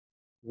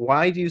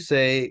Why do you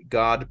say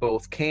God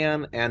both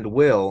can and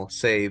will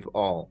save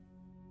all?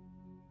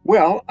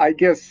 Well, I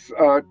guess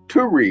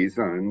two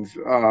reasons.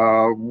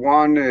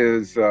 One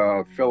is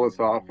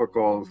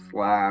philosophical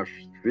slash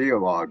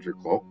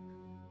theological,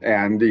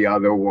 and the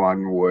other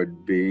one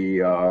would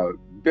be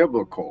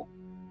biblical.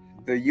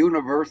 The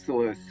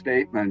universalist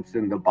statements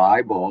in the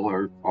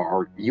Bible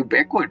are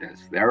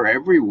ubiquitous, they're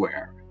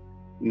everywhere.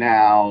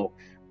 Now,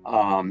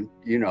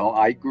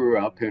 I grew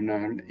up in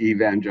an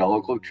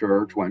evangelical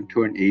church, went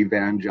to an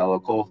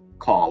evangelical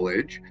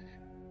college.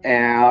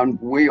 And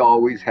we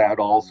always had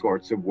all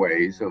sorts of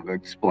ways of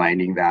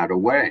explaining that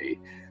away.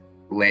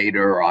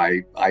 Later,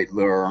 I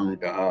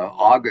learned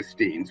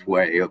Augustine's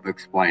way of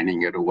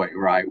explaining it away,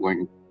 right?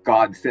 When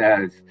God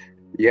says,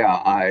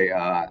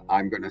 yeah,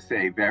 I'm going to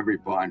save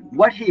everyone.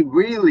 What he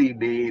really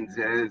means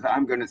is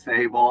I'm going to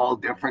save all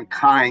different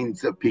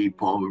kinds of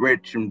people,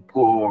 rich and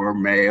poor,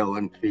 male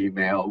and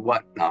female,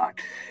 whatnot.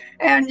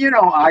 And,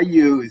 I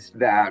used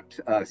that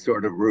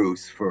sort of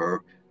ruse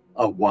for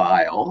a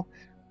while.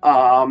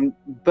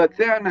 But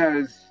then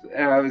I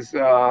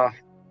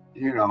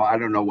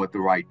don't know what the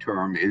right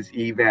term is,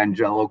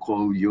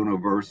 evangelical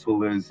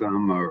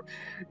universalism, or,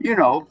 you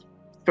know,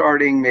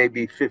 starting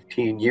maybe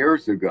 15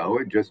 years ago,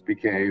 it just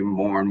became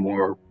more and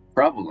more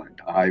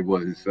prevalent. I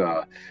was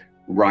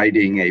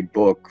writing a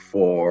book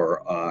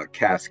for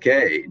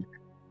Cascade,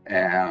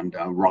 and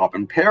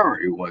Robin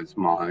Perry was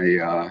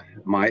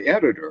my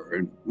editor.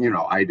 And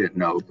I didn't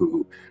know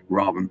who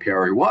Robin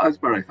Perry was,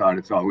 but I thought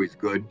it's always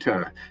good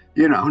to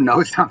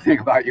know something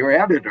about your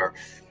editor.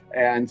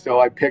 And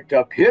so I picked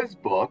up his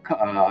book,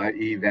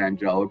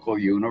 Evangelical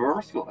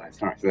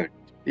Universalist, and I said,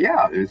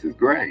 "Yeah, this is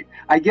great."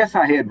 I guess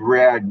I had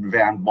read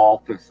Van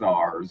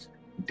Balthasar's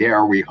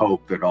 "Dare We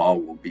Hope That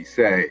All Will Be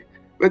Saved,"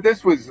 but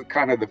this was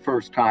kind of the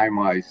first time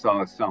I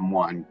saw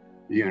someone,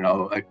 you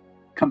know,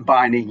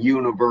 combining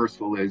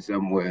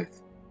universalism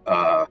with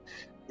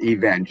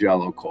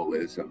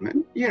evangelicalism.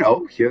 And,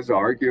 his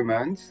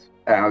arguments,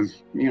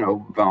 as,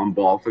 von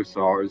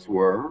Balthasar's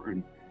were.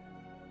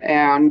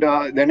 And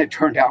then it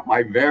turned out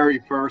my very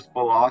first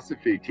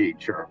philosophy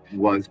teacher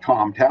was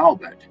Tom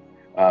Talbot.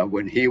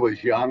 When he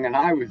was young and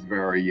I was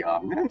very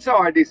young, and so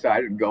I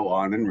decided to go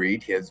on and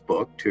read his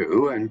book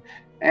too,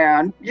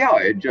 and yeah,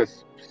 it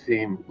just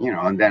seemed,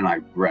 and then I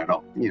read,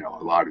 a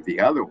lot of the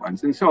other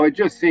ones. And so it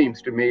just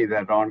seems to me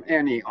that on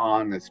any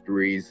honest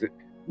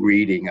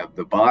reading of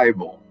the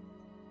Bible,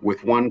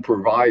 with one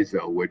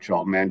proviso, which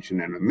I'll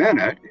mention in a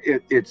minute,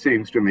 it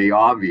seems to me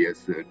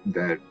obvious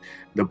that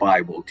the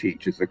Bible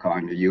teaches a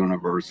kind of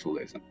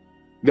universalism.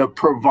 The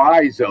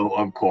proviso,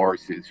 of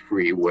course, is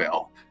free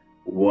will.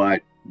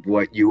 What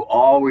what you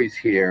always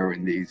hear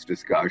in these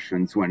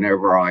discussions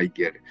whenever I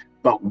get,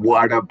 but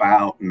what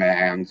about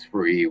man's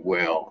free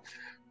will?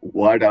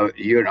 What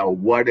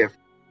if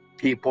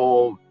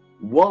people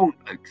won't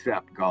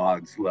accept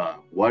God's love?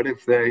 What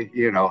if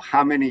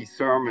how many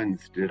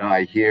sermons did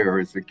I hear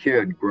as a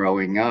kid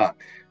growing up?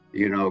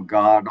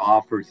 God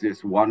offers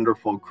this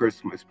wonderful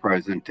Christmas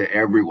present to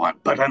everyone,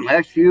 but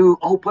unless you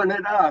open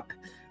it up,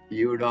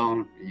 you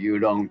don't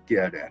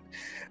get it.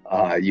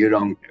 You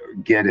don't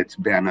get its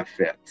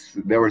benefits.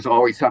 There was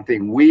always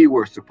something we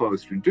were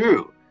supposed to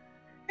do,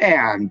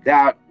 and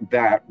that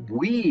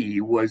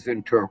we was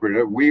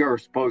interpreted. We are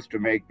supposed to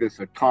make this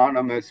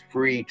autonomous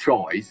free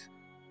choice.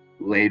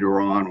 Later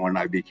on, when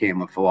I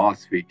became a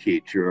philosophy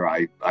teacher,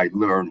 I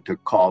learned to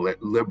call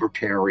it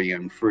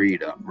libertarian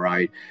freedom,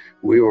 right?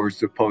 We were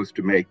supposed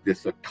to make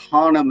this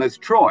autonomous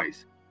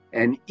choice.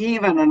 And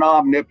even an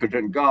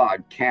omnipotent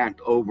God can't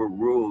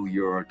overrule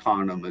your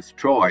autonomous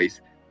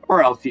choice,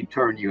 or else he'd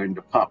turn you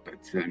into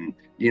puppets. And,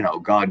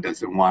 God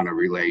doesn't want a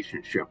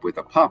relationship with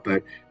a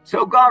puppet.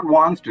 So God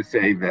wants to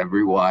save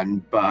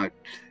everyone, but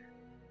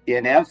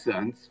in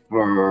essence,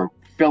 for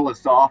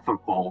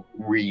philosophical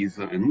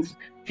reasons,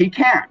 he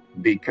can't,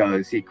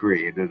 because he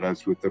created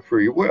us with the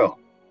free will.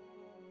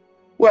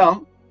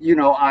 Well,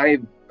 I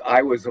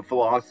was a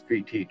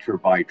philosophy teacher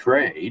by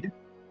trade,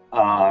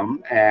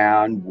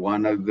 and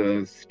one of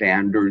the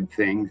standard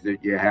things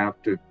that you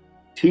have to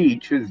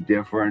teach is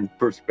different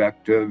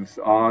perspectives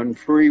on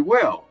free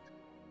will.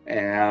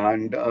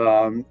 And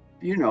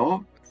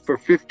for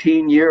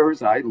 15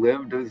 years, I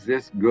lived as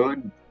this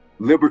good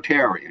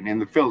libertarian in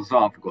the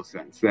philosophical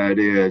sense. That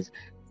is,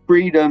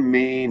 freedom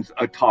means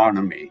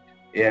autonomy.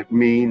 It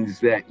means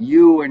that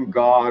you and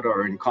God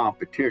are in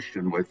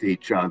competition with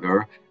each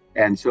other.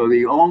 And so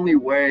the only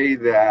way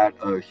that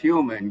a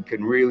human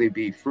can really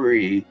be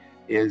free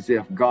is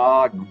if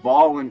God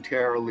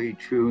voluntarily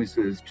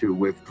chooses to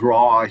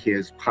withdraw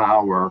his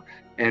power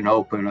and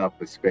open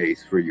up a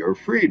space for your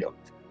freedom.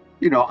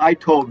 I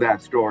told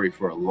that story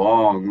for a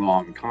long,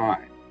 long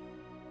time.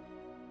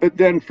 But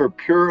then, for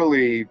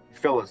purely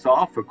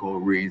philosophical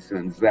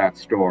reasons, that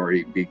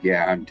story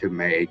began to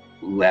make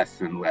less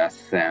and less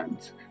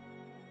sense.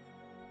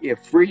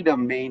 If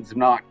freedom means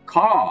not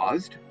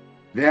caused,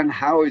 then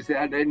how is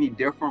that any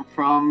different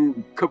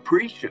from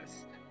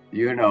capricious?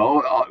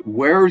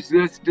 Where's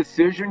this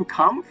decision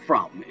come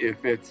from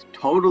if it's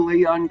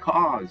totally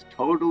uncaused,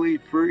 totally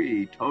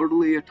free,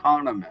 totally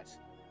autonomous?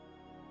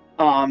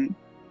 Um,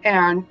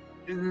 and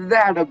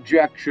that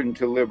objection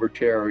to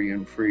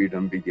libertarian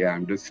freedom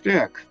began to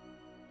stick.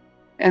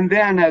 And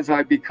then as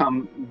I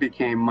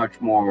became much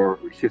more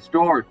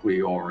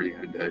historically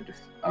oriented,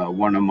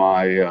 one of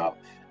my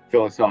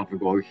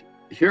philosophical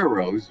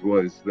heroes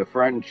was the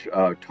French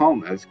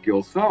Thomas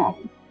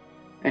Gilson.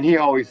 And he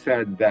always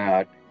said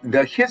that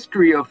the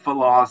history of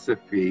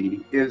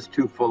philosophy is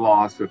to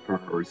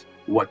philosophers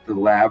what the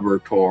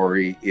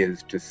laboratory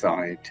is to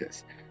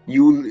scientists.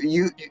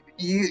 You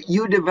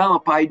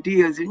develop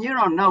ideas and you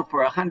don't know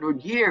for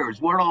 100 years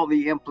what all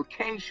the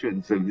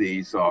implications of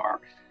these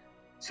are.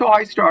 So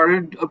I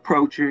started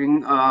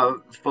approaching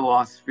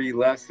philosophy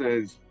less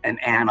as an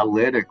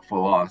analytic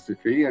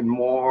philosophy and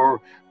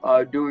more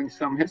doing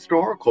some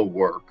historical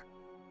work.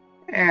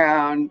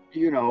 And,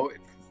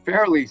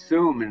 fairly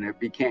soon, and it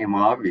became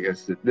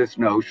obvious that this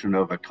notion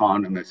of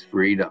autonomous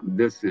freedom,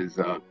 this is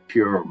a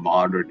pure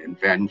modern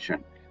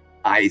invention.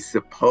 I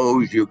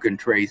suppose you can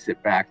trace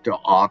it back to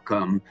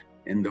Occam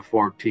in the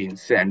 14th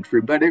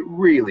century, but it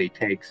really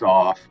takes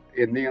off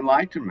in the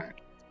Enlightenment.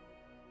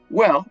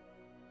 Well,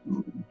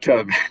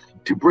 to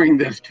to bring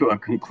this to a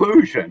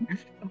conclusion,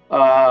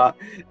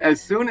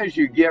 as soon as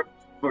you get,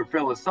 for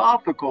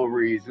philosophical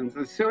reasons,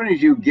 as soon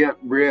as you get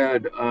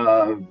rid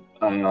of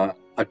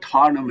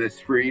autonomous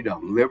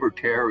freedom,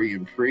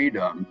 libertarian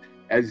freedom,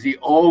 as the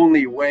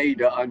only way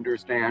to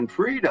understand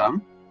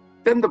freedom,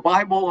 then the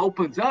Bible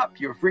opens up.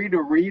 You're free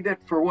to read it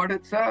for what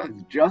it says.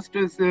 Just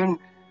as in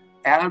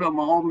Adam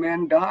all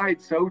men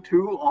died, so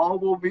too all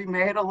will be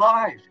made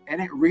alive.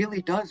 And it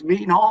really does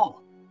mean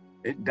all.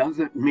 It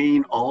doesn't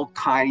mean all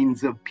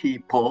kinds of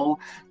people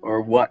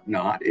or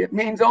whatnot. It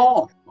means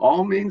all.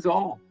 All means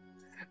all.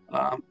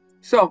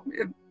 So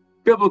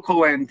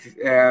biblical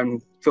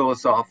and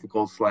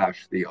philosophical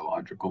 /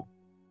 theological.